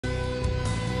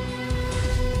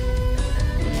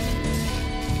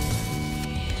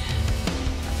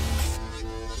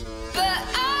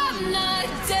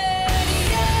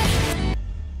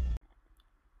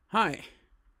Hi,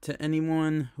 to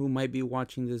anyone who might be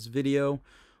watching this video,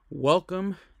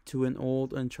 welcome to an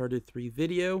old Uncharted 3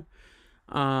 video.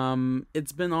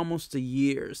 It's been almost a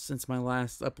year since my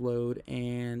last upload,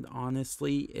 and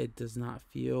honestly, it does not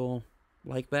feel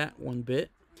like that one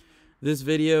bit. This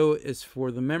video is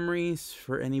for the memories,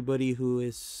 for anybody who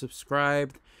is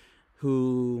subscribed,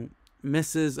 who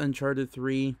misses Uncharted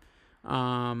 3.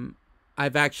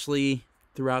 I've actually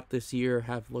throughout this year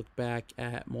have looked back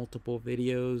at multiple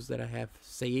videos that I have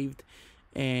saved,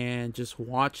 and just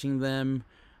watching them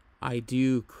I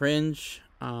do cringe.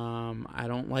 I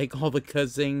don't like all the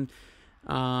cussing,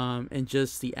 and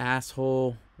just the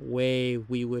asshole way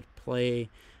we would play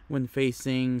when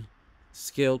facing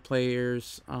skilled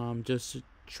players, just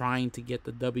trying to get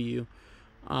the W.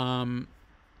 I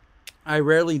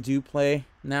rarely do play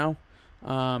now,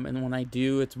 and when I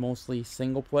do, it's mostly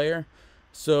single player.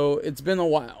 So it's been a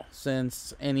while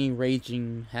since any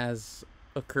raging has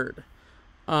occurred.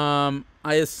 I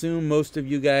assume most of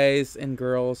you guys and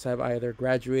girls have either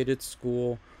graduated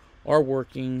school, are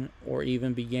working, or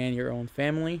even began your own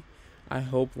family. I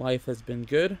hope life has been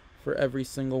good for every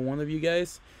single one of you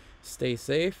guys. Stay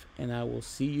safe, and I will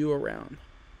see you around.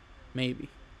 Maybe.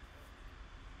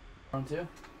 Round two.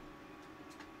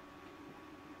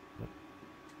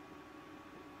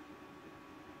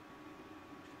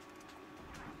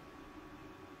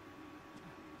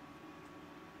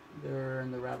 They're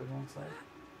in the rabbit hole side.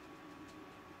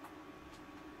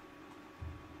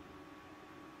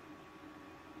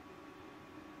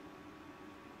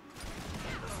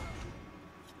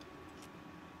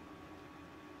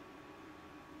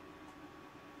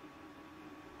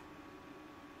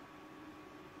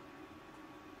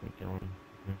 Keep going.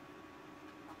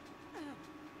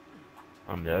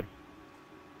 I'm dead.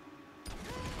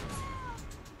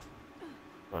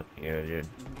 Fuck yeah, dude.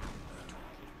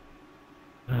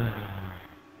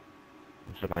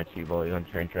 What's up, my T-ball? On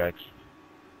train tracks?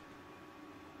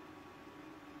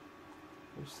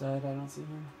 Which side? I don't see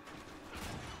him.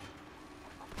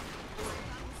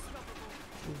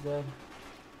 He's dead.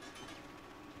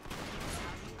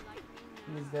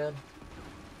 He's dead.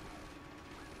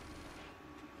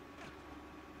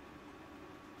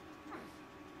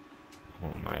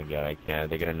 Oh my god, I can't.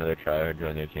 They get another tryhard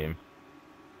join their team.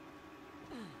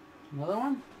 Another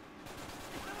one?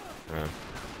 Yeah.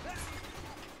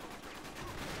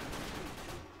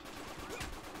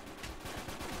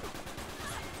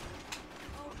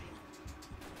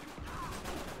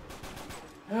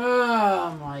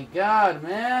 Oh my god,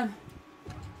 man.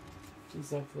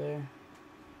 He's up there.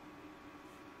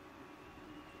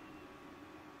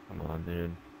 Come on,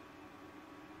 dude.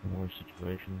 More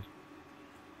situations.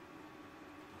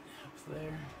 Up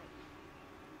there.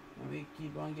 And we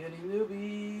keep on getting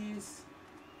newbies.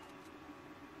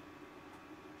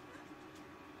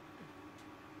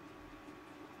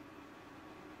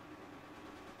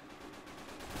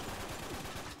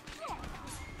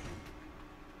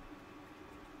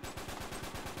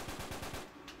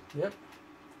 Yep.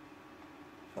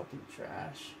 Fucking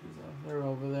trash. They're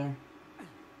over there.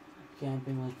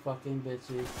 Camping like fucking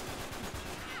bitches.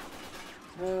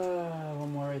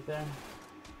 One more right there.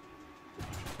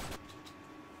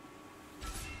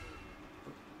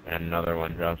 And another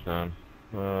one drops down.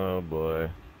 Oh boy.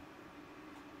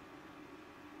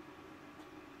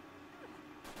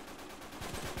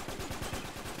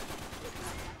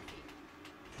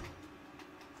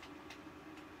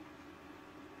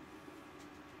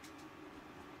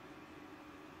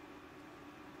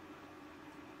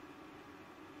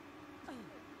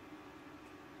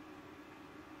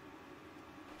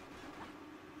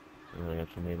 I got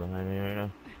somebody behind me right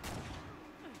now.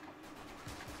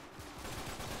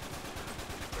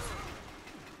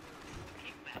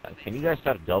 Can you guys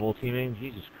stop double teaming?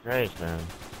 Jesus Christ, man.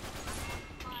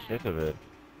 I'm sick of it.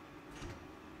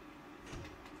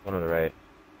 One on the right.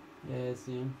 Yeah, I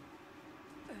see him.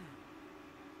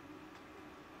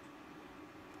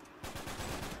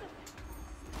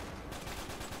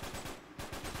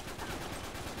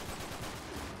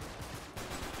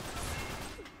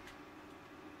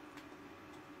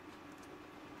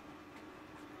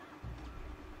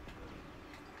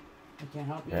 I can't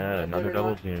help you. Yeah, another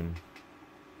double team.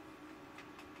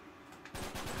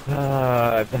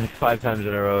 I've done it 5 times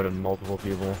in a row to multiple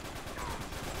people.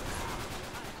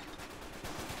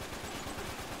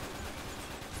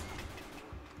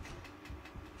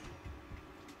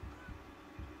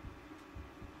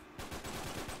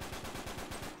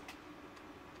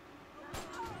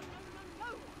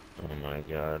 Oh my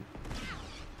god.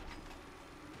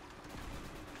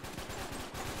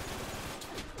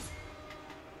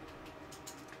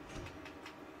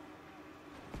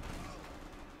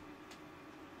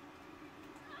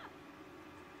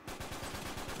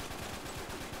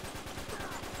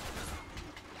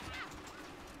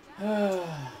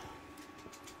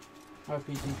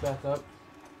 RPG's back up.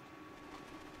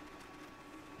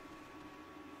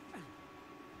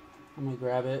 I'm gonna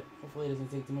grab it. Hopefully it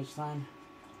doesn't take too much time.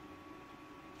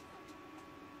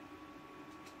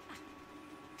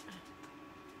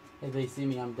 If they see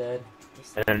me, I'm dead.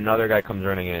 And then another guy comes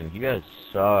running in. You guys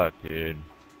suck, dude.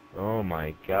 Oh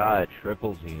my god,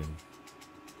 triple team.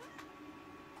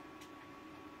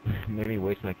 Made me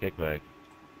waste my kickback.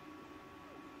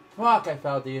 Fuck, I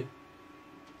fell, dude.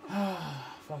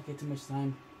 Fuck, it too much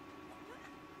time.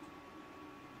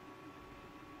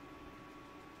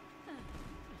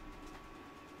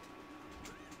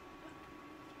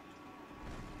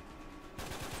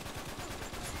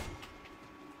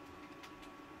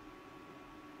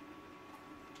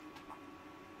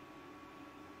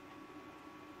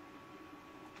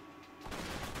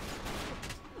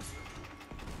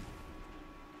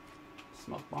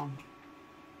 Smoke bomb.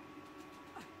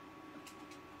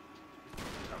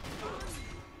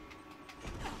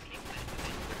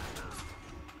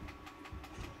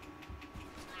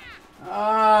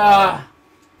 Ah!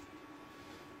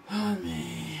 Oh,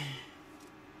 man.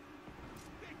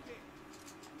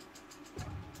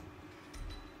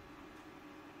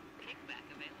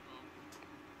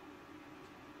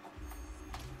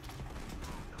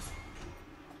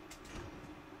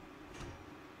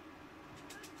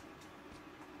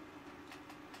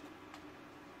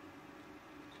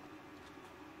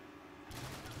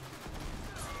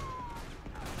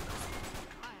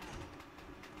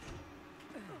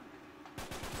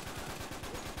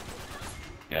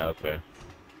 Yeah, okay.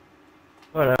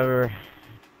 Whatever.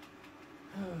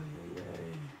 Oh, yeah,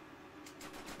 yeah.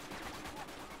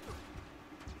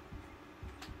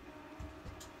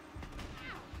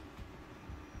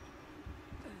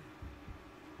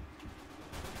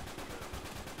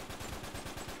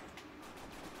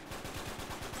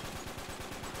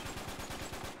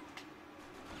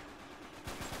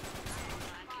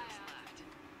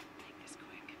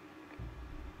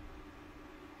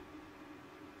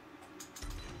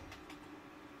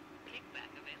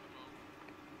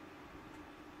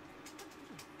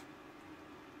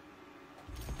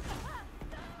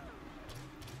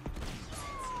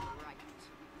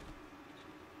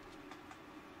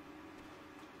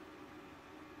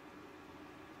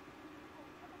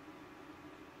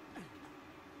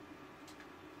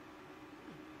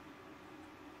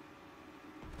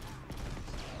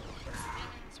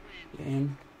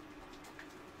 Game.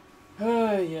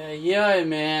 Oh, yeah, yeah,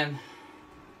 man.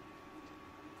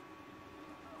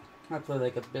 I played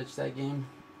like a bitch that game.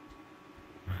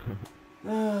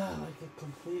 Like a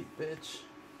complete bitch.